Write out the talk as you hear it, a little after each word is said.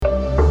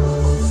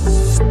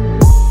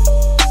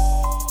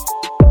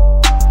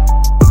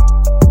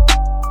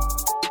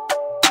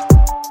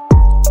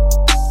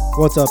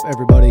What's up,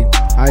 everybody?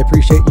 I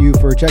appreciate you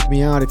for checking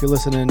me out if you're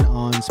listening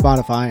on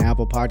Spotify,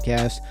 Apple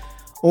Podcasts,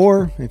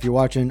 or if you're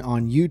watching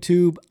on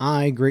YouTube.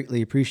 I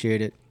greatly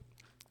appreciate it.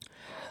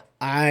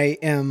 I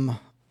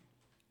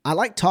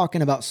like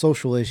talking about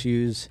social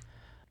issues,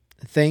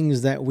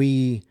 things that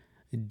we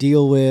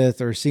deal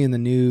with or see in the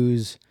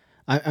news.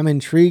 I'm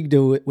intrigued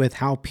with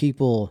how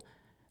people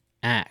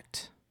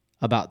act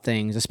about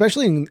things,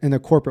 especially in the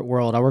corporate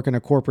world. I work in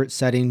a corporate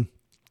setting,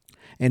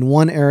 and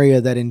one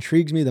area that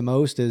intrigues me the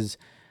most is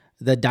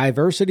the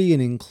diversity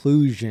and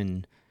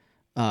inclusion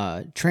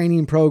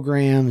training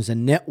programs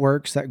and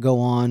networks that go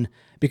on.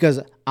 Because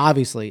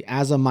obviously,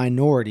 as a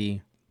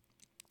minority,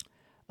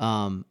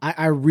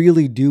 I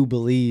really do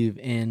believe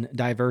in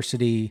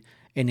diversity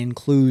and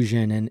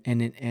inclusion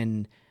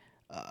and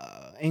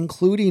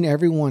including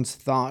everyone's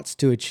thoughts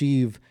to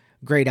achieve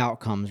great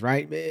outcomes,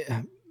 right?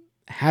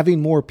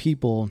 Having more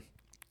people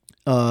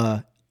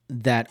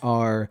that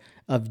are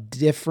of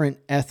different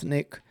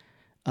ethnic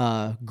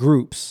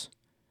groups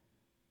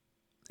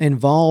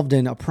involved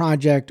in a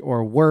project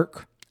or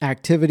work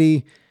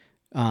activity,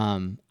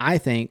 I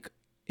think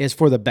is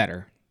for the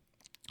better.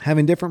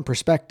 Having different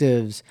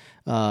perspectives,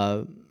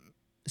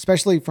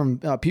 especially from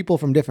people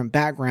from different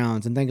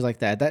backgrounds and things like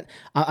that. That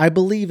I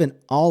believe in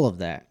all of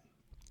that.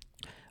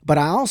 But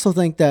I also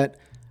think that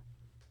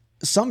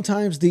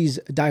sometimes these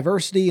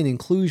diversity and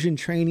inclusion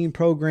training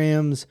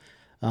programs,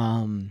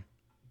 I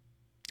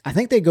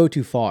think they go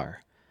too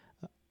far.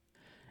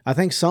 I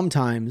think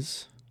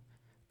sometimes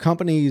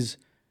companies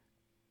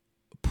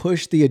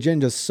push the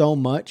agenda so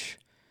much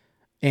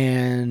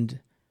and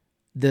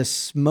the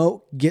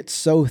smoke gets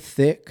so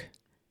thick,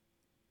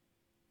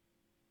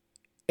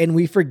 and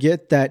we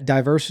forget that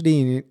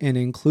diversity and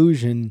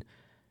inclusion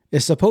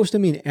is supposed to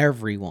mean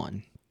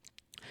everyone.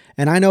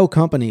 And I know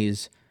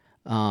companies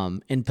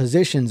in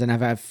positions, and I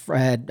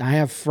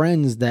have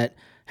friends that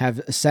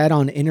have sat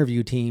on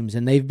interview teams,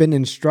 and they've been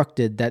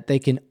instructed that they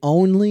can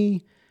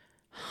only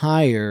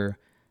hire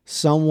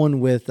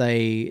someone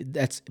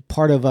that's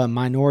part of a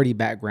minority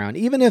background,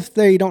 even if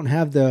they don't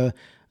have the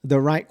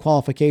right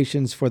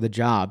qualifications for the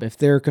job. If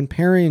they're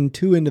comparing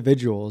two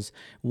individuals,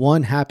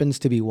 one happens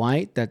to be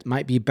white that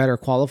might be better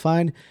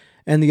qualified,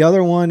 and the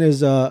other one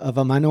is of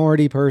a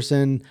minority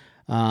person,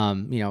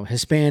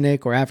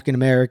 Hispanic or African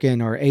American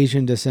or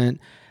Asian descent,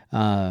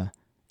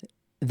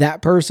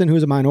 that person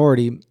who's a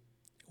minority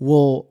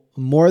will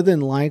more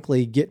than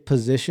likely get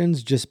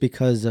positions just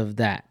because of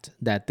that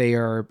they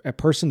are a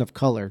person of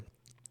color.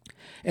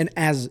 And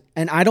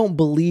I don't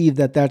believe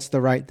that that's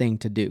the right thing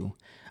to do.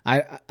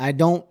 I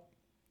don't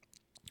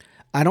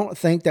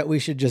think that we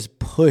should just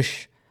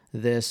push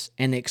this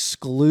and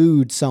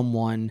exclude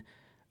someone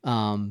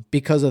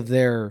because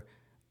they're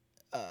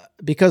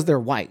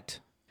white.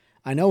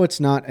 I know it's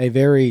not a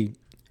very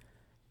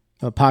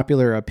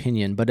popular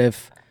opinion, but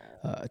if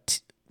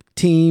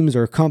teams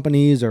or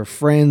companies or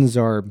friends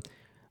are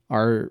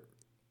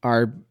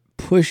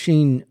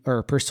pushing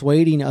or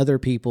persuading other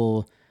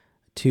people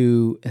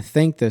to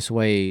think this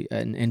way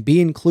and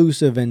be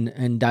inclusive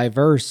and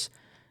diverse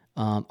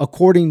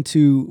according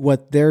to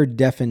what their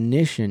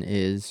definition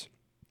is,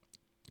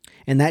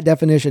 and that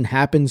definition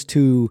happens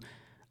to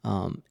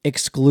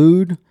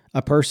exclude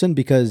a person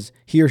because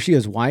he or she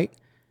is white,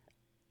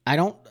 I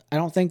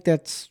don't think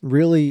that's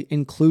really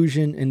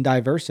inclusion and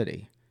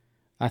diversity.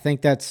 I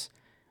think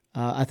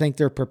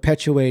they're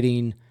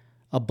perpetuating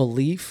a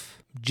belief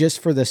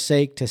just for the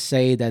sake to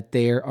say that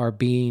they are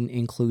being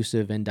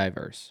inclusive and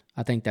diverse.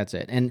 I think that's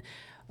it. And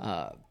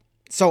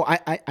so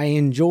I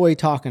enjoy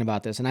talking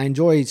about this, and I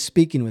enjoy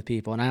speaking with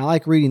people, and I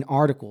like reading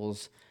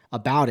articles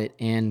about it.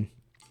 And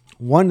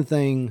one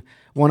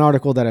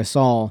article that I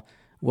saw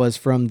was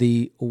from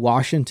the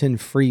Washington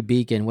Free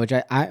Beacon, which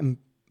I'm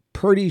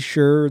pretty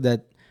sure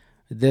that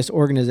this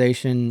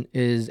organization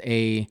is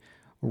a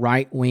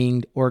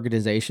right-winged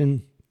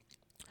organization.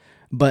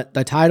 But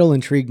the title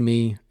intrigued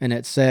me, and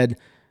it said,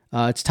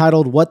 it's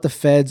titled, "What the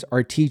Feds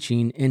Are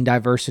Teaching in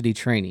Diversity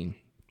Training."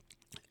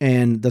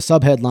 And the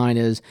subheadline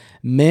is,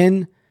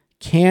 "Men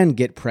Can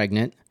Get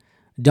Pregnant.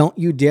 Don't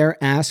You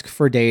Dare Ask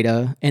for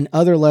Data and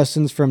Other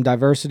Lessons from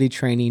Diversity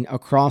Training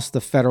Across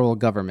the Federal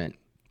Government."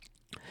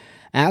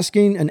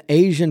 Asking an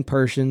Asian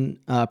person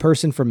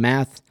for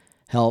math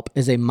help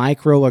is a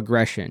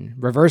microaggression.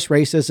 Reverse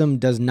racism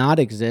does not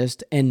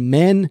exist, and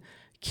men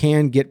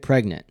can get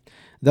pregnant.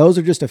 Those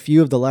are just a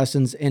few of the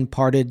lessons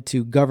imparted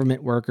to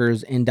government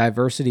workers in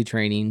diversity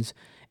trainings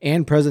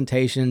and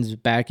presentations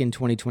back in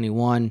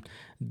 2021.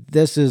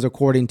 This is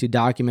according to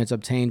documents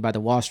obtained by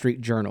the Wall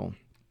Street Journal.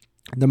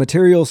 The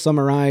material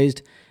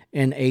summarized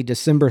in a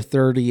December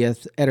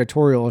 30th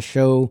editorial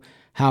show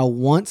how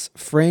once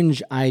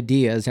fringe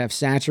ideas have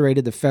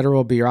saturated the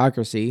federal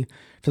bureaucracy,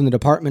 from the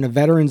Department of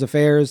Veterans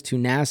Affairs to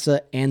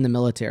NASA and the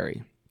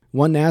military.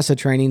 One NASA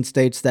training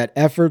states that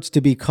efforts to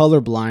be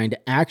colorblind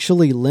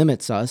actually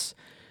limits us.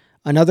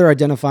 Another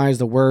identifies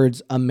the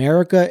words,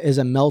 "America is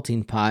a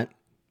melting pot,"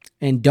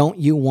 and "Don't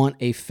you want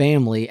a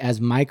family" as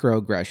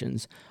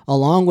microaggressions,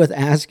 along with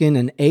asking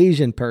an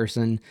Asian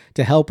person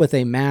to help with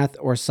a math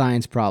or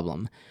science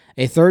problem.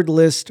 A third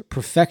lists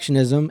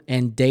perfectionism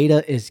and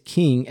data is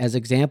king as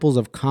examples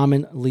of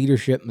common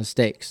leadership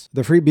mistakes.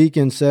 The Free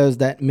Beacon says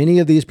that many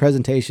of these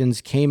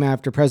presentations came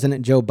after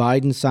President Joe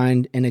Biden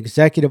signed an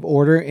executive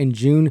order in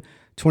June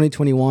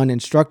 2021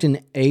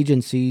 instructing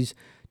agencies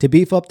to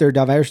beef up their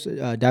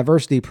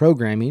diversity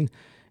programming,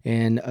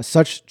 and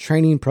such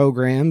training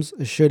programs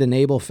should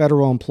enable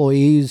federal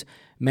employees,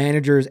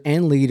 managers,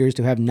 and leaders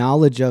to have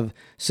knowledge of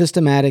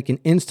systematic and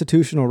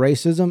institutional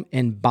racism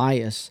and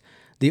bias.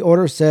 The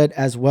order said,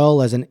 as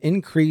well as an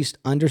increased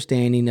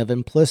understanding of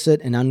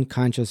implicit and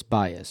unconscious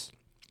bias.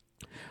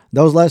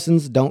 Those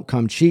lessons don't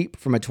come cheap.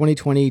 From a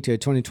 2020 to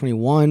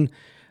 2021,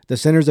 the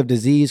Centers of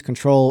Disease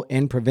Control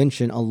and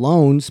Prevention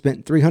alone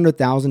spent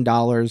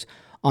 $300,000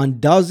 on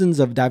dozens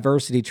of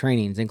diversity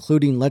trainings,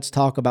 including Let's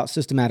Talk About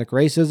Systematic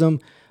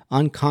Racism,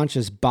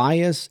 Unconscious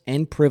Bias,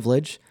 and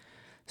Privilege,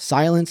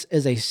 Silence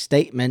is a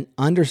Statement,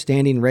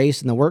 Understanding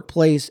Race in the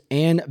Workplace,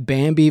 and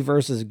Bambi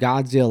versus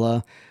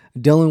Godzilla,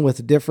 dealing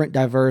with different,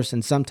 diverse,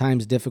 and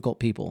sometimes difficult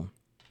people.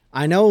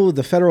 I know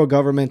the federal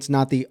government's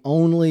not the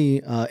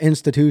only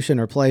institution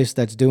or place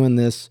that's doing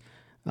these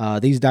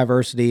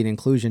diversity and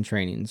inclusion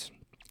trainings.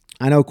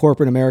 I know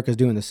corporate America is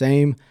doing the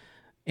same,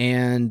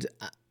 and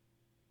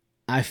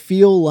I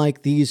feel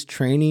like these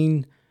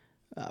training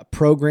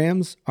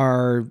programs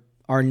are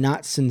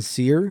not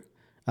sincere.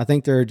 I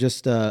think they're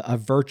just a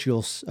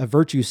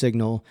virtue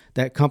signal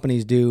that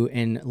companies do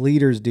and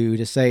leaders do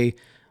to say,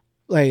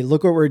 hey,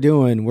 look what we're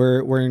doing.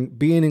 We're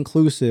being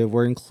inclusive.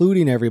 We're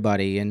including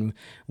everybody, and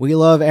we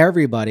love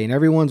everybody, and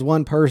everyone's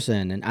one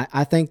person. And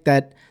I think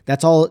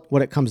that's all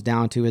what it comes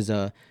down to is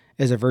a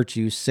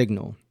virtue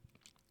signal.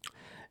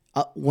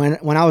 When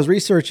I was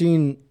when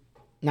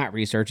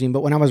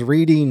I was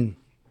reading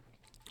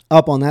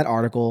up on that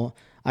article,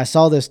 I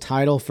saw this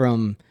title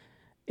from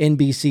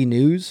NBC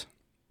News,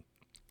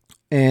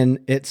 and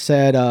it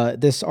said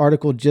this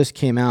article just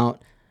came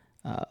out.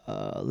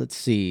 Let's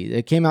see.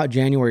 It came out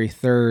January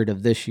 3rd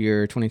of this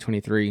year,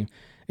 2023.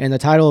 And the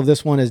title of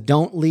this one is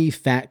Don't Leave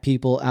Fat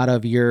People Out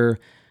of Your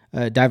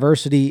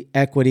Diversity,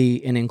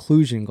 Equity, and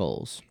Inclusion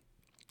Goals.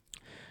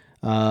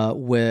 And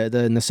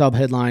the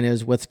subheadline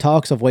is, with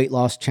talks of weight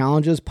loss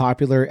challenges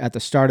popular at the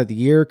start of the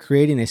year,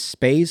 creating a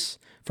space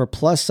for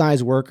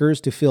plus-size workers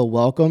to feel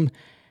welcome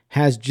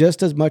has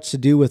just as much to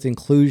do with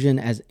inclusion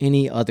as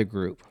any other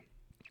group.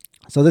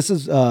 So this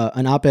is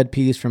an op-ed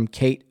piece from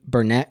Kate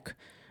Burnett.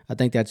 I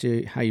think that's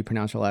how you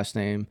pronounce her last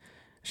name.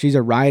 She's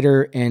a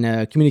writer and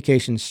a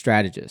communications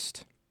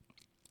strategist.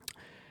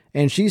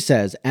 And she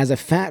says, as a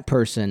fat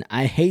person,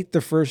 I hate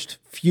the first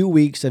few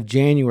weeks of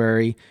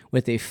January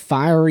with a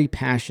fiery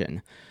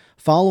passion.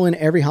 Following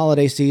every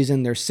holiday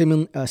season, there's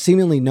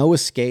seemingly no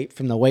escape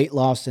from the weight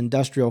loss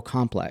industrial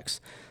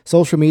complex.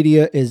 Social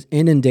media is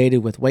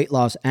inundated with weight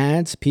loss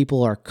ads.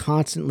 People are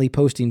constantly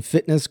posting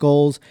fitness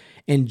goals,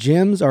 and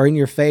gyms are in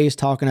your face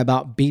talking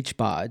about beach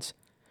bods.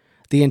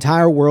 The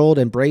entire world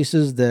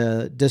embraces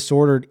the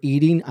disordered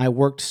eating I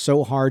worked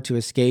so hard to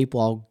escape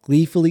while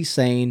gleefully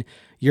saying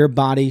your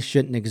body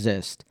shouldn't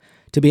exist.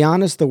 To be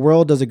honest, the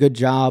world does a good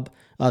job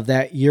of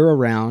that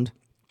year-round,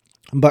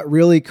 but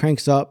really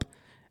cranks up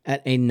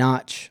at a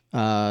notch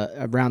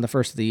around the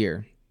first of the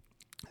year.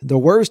 The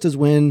worst is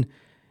when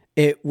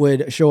it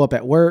would show up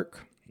at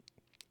work.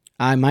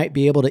 I might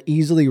be able to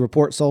easily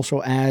report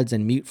social ads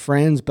and mute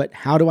friends, but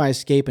how do I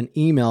escape an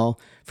email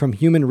from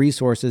human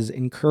resources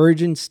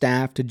encouraging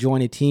staff to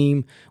join a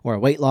team or a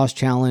weight loss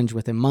challenge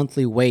with a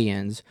monthly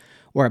weigh-ins,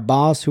 or a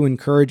boss who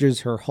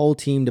encourages her whole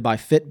team to buy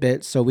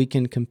Fitbits so we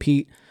can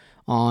compete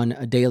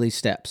on daily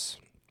steps?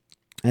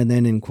 And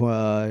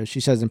then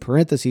she says in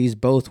parentheses,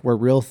 both were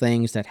real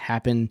things that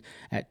happened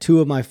at two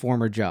of my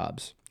former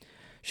jobs.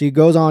 She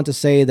goes on to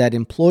say that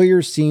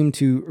employers seem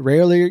to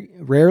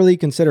rarely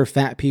consider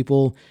fat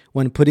people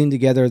when putting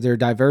together their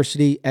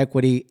diversity,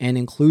 equity, and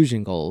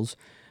inclusion goals,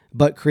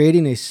 but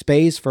creating a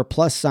space for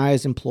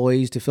plus-size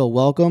employees to feel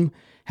welcome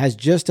has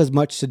just as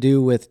much to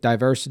do with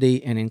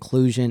diversity and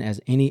inclusion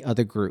as any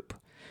other group.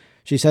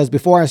 She says,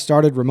 before I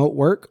started remote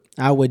work,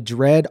 I would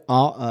dread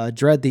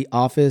the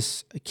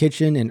office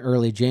kitchen in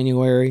early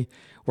January,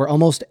 where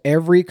almost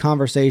every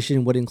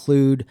conversation would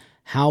include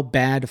how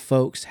bad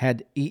folks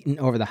had eaten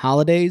over the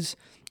holidays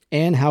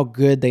and how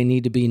good they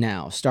need to be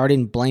now,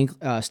 staring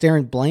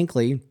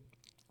blankly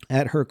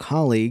at her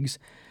colleagues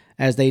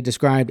as they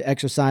described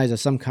exercise as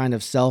some kind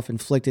of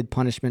self-inflicted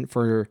punishment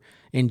for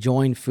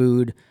enjoying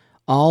food,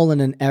 all in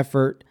an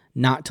effort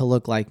not to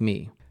look like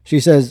me. She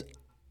says,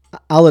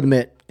 I'll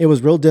admit, it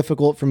was real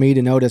difficult for me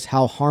to notice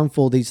how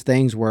harmful these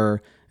things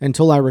were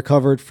until I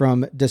recovered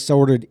from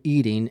disordered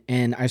eating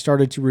and I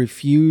started to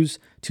refuse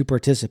to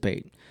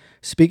participate.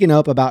 Speaking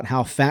up about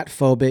how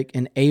fat-phobic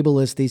and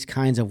ableist these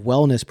kinds of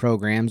wellness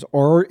programs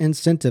or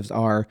incentives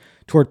are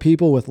toward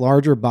people with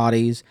larger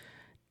bodies,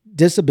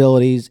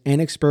 disabilities,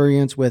 and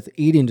experience with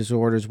eating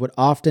disorders would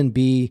often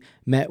be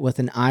met with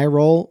an eye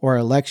roll or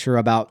a lecture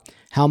about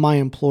how my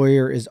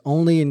employer is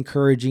only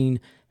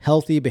encouraging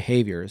healthy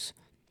behaviors.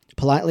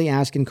 Politely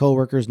asking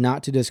coworkers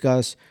not to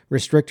discuss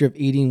restrictive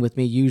eating with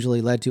me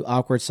usually led to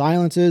awkward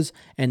silences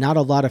and not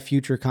a lot of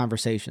future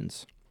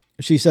conversations.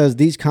 She says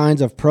these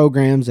kinds of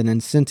programs and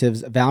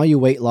incentives value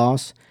weight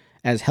loss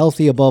as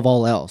healthy above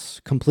all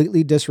else,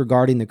 completely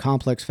disregarding the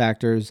complex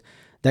factors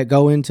that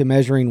go into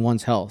measuring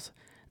one's health.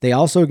 They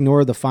also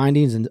ignore the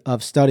findings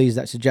of studies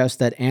that suggest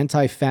that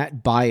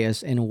anti-fat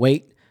bias and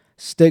weight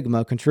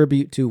stigma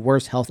contribute to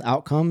worse health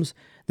outcomes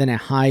than a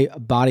high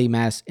body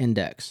mass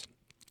index.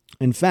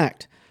 In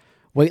fact,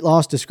 weight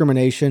loss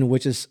discrimination,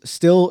 which is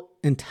still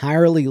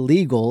entirely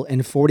legal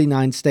in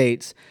 49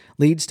 states,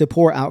 leads to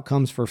poor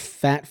outcomes for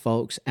fat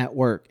folks at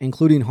work,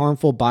 including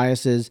harmful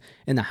biases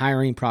in the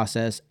hiring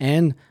process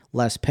and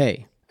less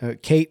pay.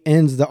 Kate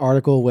ends the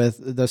article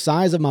with, "The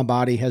size of my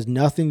body has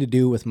nothing to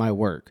do with my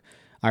work.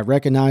 I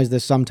recognize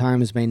this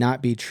sometimes may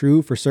not be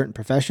true for certain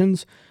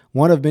professions.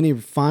 One of many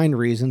fine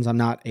reasons I'm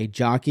not a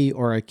jockey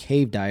or a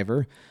cave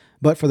diver,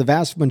 but for the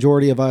vast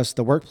majority of us,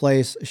 the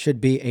workplace should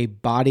be a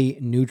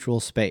body-neutral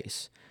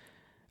space.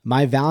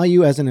 My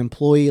value as an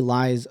employee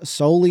lies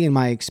solely in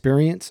my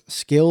experience,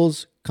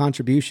 skills,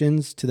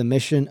 contributions to the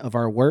mission of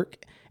our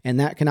work, and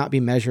that cannot be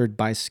measured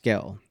by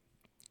scale."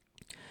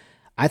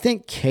 I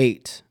think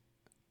Kate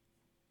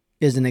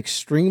is an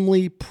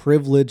extremely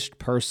privileged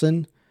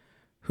person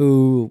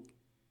who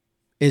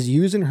is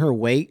using her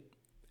weight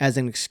as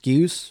an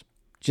excuse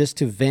just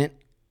to vent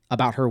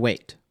about her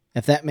weight,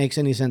 if that makes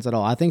any sense at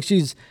all. I think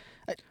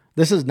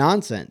this is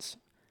nonsense.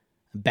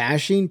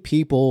 Bashing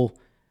people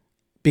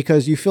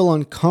because you feel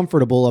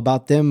uncomfortable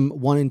about them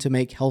wanting to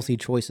make healthy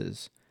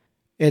choices.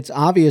 It's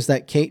obvious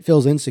that Kate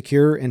feels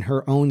insecure in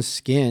her own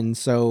skin,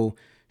 so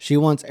she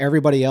wants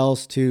everybody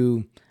else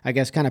to, I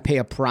guess, kind of pay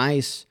a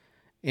price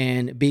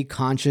and be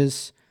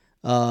conscious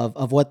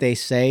of what they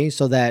say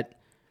so that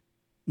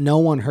no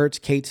one hurts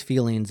Kate's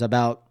feelings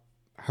about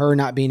her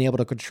not being able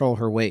to control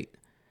her weight.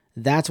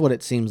 That's what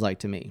it seems like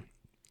to me.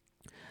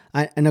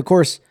 And of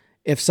course,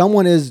 if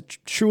someone is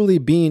truly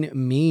being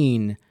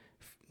mean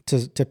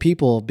to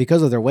people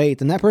because of their weight,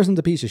 then that person's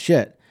a piece of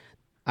shit.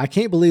 I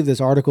can't believe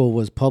this article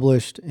was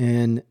published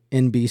in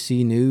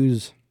NBC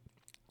News.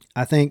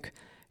 I think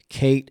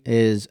Kate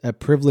is a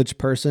privileged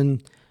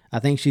person. I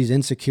think she's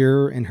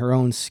insecure in her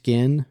own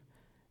skin.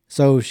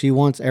 So she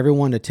wants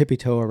everyone to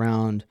tippy-toe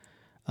around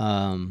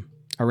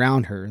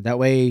her. That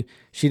way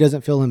she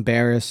doesn't feel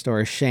embarrassed or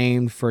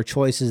ashamed for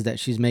choices that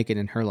she's making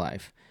in her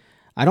life.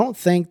 I don't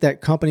think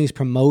that companies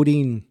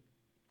promoting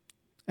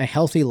a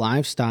healthy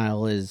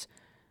lifestyle is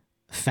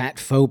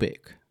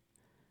fat-phobic.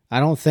 I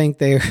don't think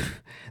they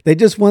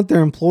just want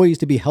their employees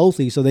to be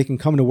healthy so they can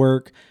come to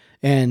work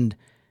and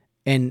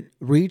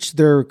reach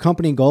their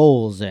company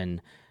goals.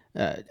 And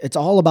it's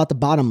all about the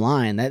bottom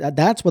line.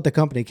 That's what the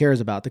company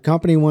cares about. The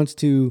company wants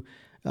to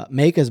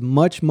make as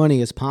much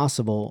money as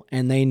possible,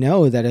 and they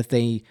know that if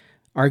they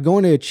are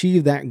going to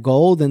achieve that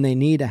goal, then they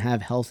need to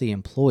have healthy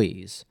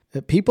employees.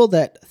 People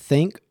that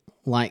think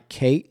like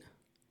Kate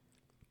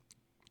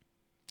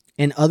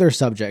in other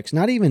subjects,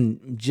 not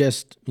even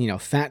just,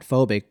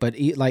 fat-phobic, but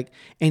like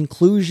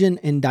inclusion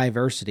and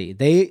diversity.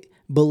 They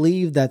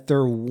believe that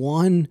their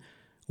one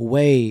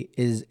way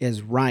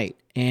is right,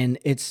 and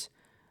it's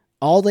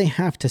all they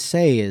have to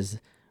say is,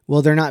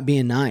 well, they're not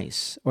being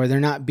nice, or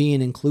they're not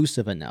being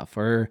inclusive enough,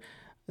 or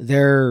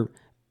they're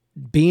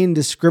being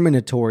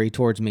discriminatory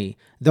towards me.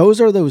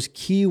 Those are those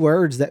key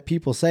words that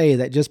people say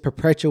that just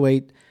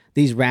perpetuate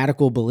these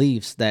radical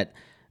beliefs that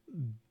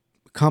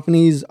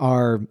companies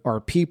are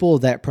people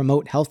that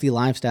promote healthy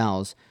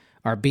lifestyles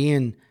are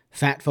being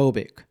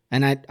fat-phobic.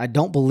 And I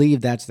don't believe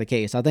that's the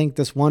case. I think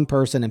this one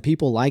person and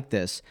people like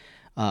this,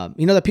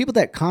 the people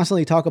that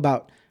constantly talk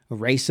about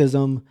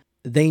racism,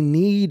 they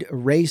need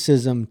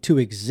racism to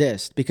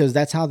exist because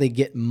that's how they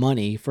get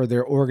money for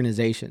their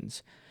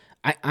organizations.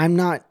 I'm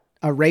not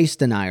a race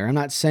denier. I'm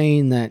not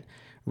saying that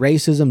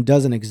racism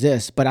doesn't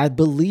exist, but I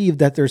believe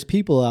that there's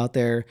people out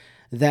there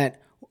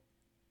that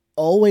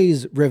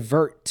always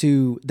revert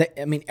to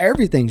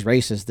everything's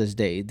racist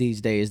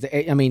these days.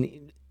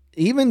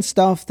 Even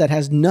stuff that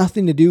has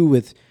nothing to do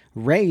with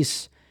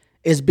race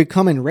is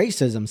becoming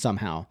racism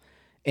somehow.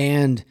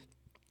 And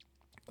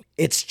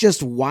it's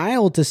just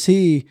wild to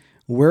see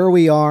where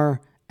we are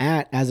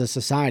at as a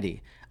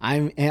society.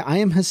 I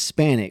am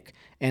Hispanic,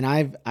 and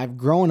I've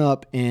grown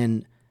up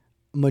in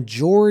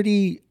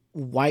majority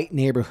white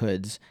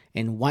neighborhoods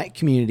and white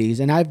communities,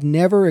 and I've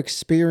never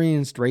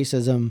experienced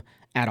racism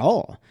at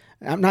all.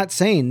 I'm not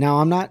saying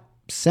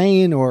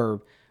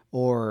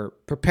or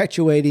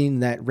perpetuating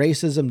that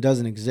racism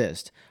doesn't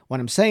exist. What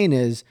I'm saying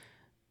is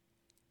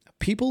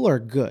people are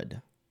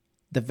good.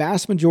 The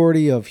vast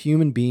majority of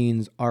human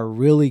beings are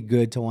really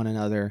good to one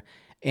another,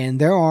 and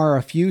there are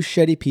a few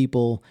shitty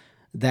people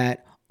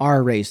that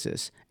are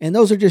racist, and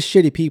those are just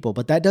shitty people.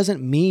 But that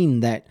doesn't mean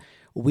that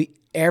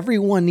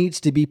everyone needs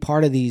to be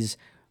part of these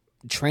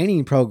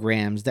training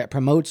programs that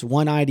promotes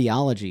one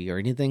ideology or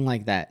anything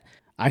like that.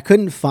 I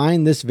couldn't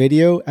find this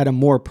video at a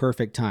more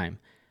perfect time.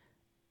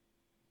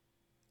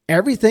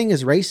 Everything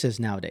is racist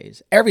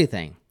nowadays.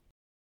 Everything.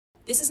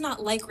 This is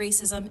not like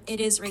racism, it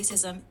is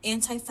racism.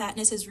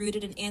 Anti-fatness is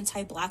rooted in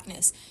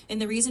anti-blackness.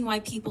 And the reason why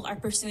people are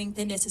pursuing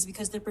thinness is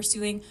because they're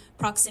pursuing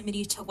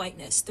proximity to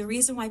whiteness. The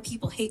reason why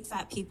people hate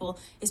fat people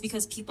is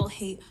because people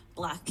hate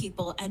Black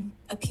people, and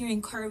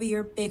appearing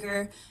curvier,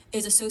 bigger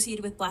is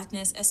associated with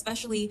Blackness,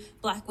 especially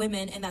Black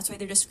women, and that's why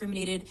they're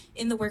discriminated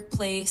in the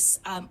workplace,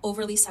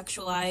 overly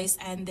sexualized,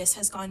 and this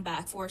has gone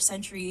back for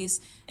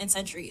centuries and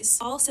centuries.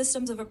 All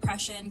systems of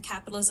oppression,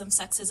 capitalism,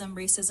 sexism,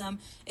 racism,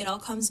 it all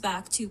comes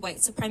back to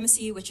white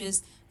supremacy, which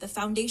is the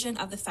foundation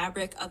of the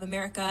fabric of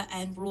America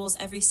and rules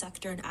every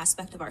sector and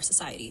aspect of our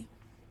society.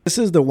 This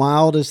is the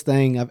wildest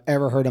thing I've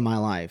ever heard in my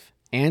life.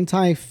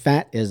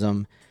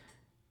 Anti-fatism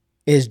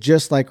is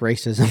just like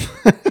racism.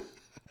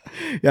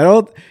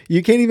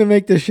 You can't even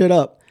make this shit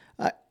up.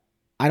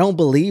 I don't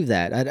believe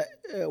that.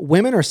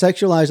 Women are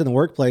sexualized in the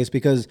workplace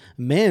because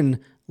men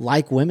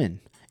like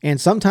women.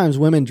 And sometimes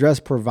women dress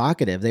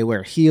provocative. They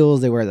wear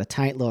heels. They wear the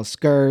tight little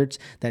skirts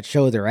that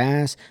show their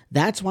ass.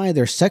 That's why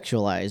they're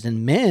sexualized.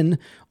 And men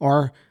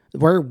we're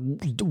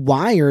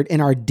wired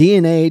in our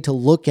DNA to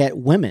look at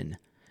women.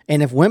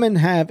 And if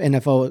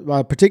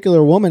a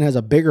particular woman has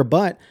a bigger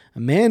butt,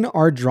 men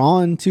are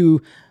drawn to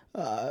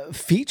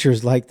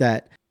features like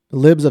that.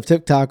 Libs of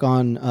TikTok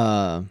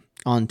on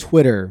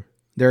Twitter,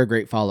 they're a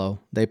great follow.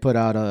 They put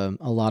out a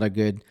lot of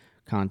good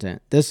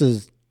content. This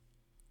is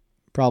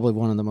probably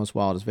one of the most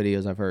wildest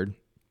videos I've heard.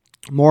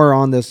 More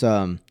on this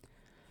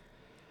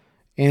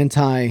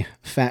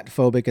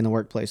anti-fat-phobic in the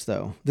workplace,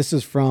 though. This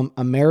is from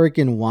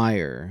American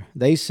Wire.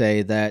 They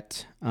say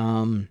that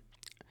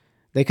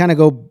they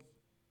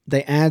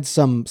add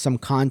some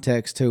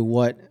context to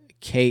what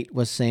Kate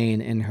was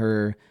saying in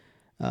her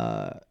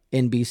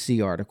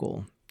NBC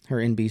article, her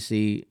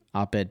NBC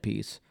op-ed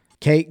piece.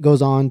 Kate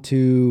goes on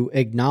to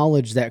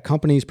acknowledge that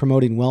companies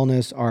promoting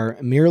wellness are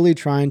merely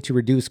trying to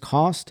reduce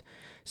cost,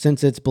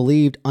 since it's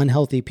believed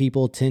unhealthy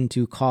people tend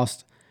to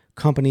cost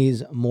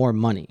companies more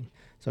money.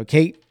 So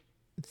Kate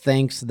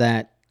thinks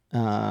that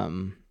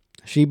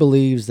she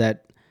believes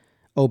that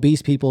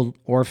obese people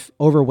or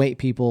overweight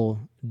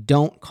people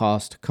don't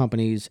cost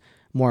companies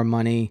more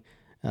money.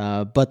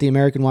 But the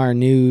American Wire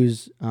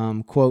News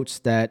quotes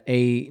that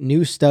a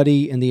new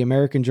study in the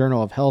American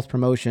Journal of Health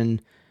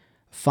Promotion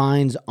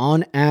finds,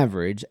 on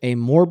average, a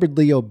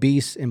morbidly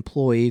obese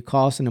employee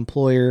costs an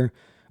employer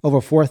over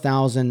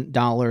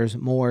 $4,000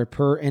 more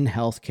per in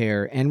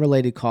healthcare and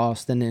related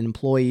costs than an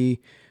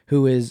employee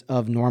who is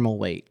of normal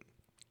weight.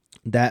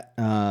 That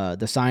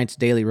the Science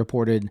Daily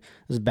reported,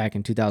 this is back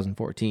in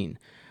 2014.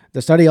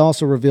 The study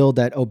also revealed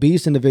that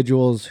obese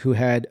individuals who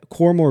had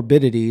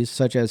comorbidities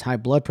such as high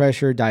blood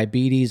pressure,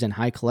 diabetes, and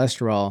high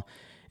cholesterol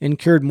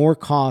incurred more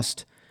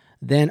cost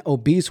than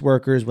obese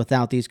workers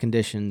without these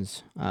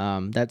conditions.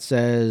 That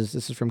says,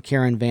 this is from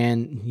Karen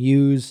Van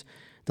Hughes,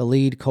 the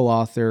lead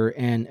co-author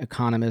and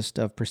economist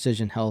of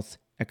Precision Health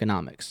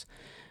Economics.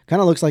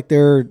 Kind of looks like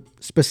they're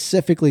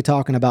specifically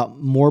talking about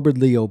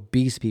morbidly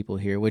obese people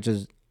here, which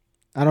is,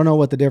 I don't know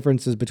what the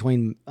difference is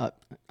between,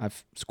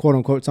 quote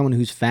unquote, someone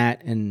who's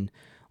fat and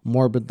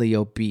morbidly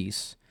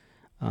obese.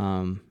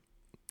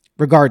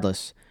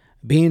 Regardless,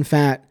 being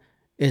fat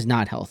is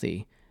not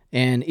healthy.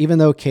 And even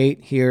though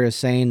Kate here is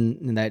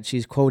saying that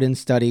she's quoting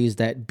studies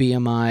that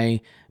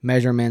BMI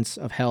measurements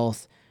of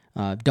health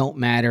don't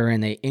matter,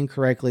 and they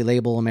incorrectly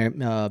labels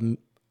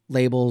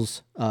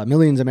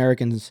millions of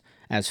Americans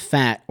as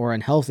fat or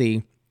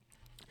unhealthy,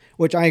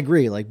 which I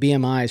agree. Like,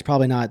 BMI is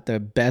probably not the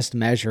best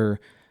measure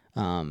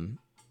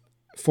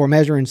for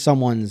measuring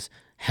someone's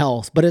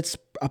health, but it's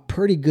a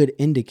pretty good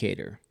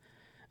indicator.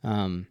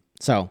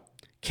 So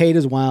Kate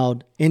is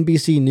wild.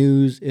 NBC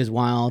News is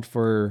wild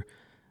for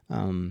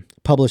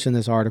publishing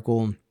this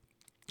article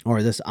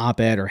or this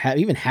op-ed or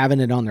even having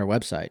it on their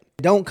website.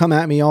 Don't come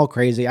at me all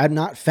crazy. I'm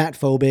not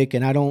fat-phobic,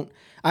 and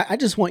I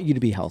just want you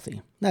to be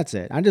healthy. That's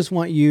it. I just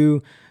want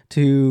you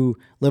to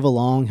live a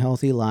long,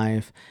 healthy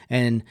life.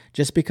 And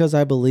just because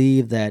I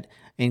believe that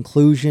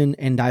inclusion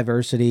and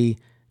diversity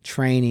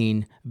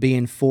training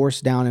being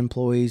forced down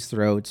employees'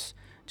 throats,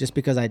 just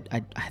because I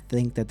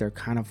think that they're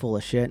kind of full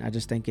of shit, I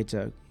just think it's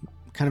a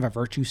kind of a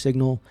virtue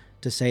signal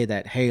to say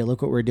that, hey,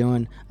 look what we're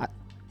doing.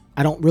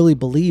 I don't really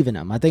believe in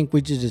them. I think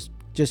we just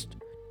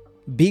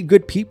be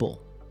good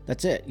people.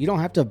 That's it. You don't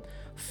have to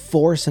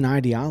force an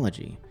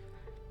ideology.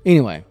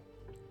 Anyway,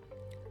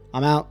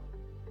 I'm out.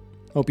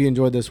 Hope you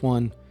enjoyed this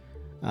one.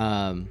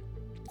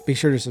 Be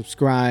sure to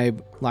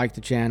subscribe, like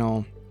the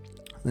channel,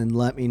 and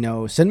let me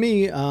know. Send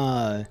me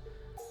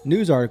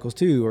news articles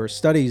too, or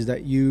studies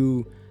that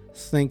you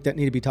think that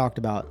need to be talked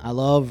about.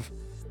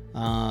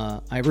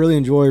 I really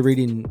enjoy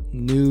reading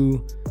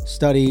new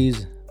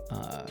studies,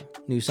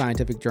 new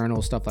scientific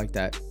journals, stuff like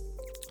that.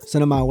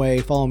 Send them my way.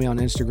 Follow me on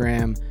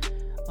Instagram,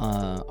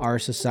 Our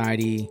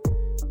Society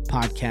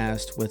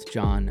Podcast with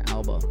John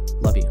Alba.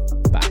 Love you.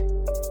 Bye.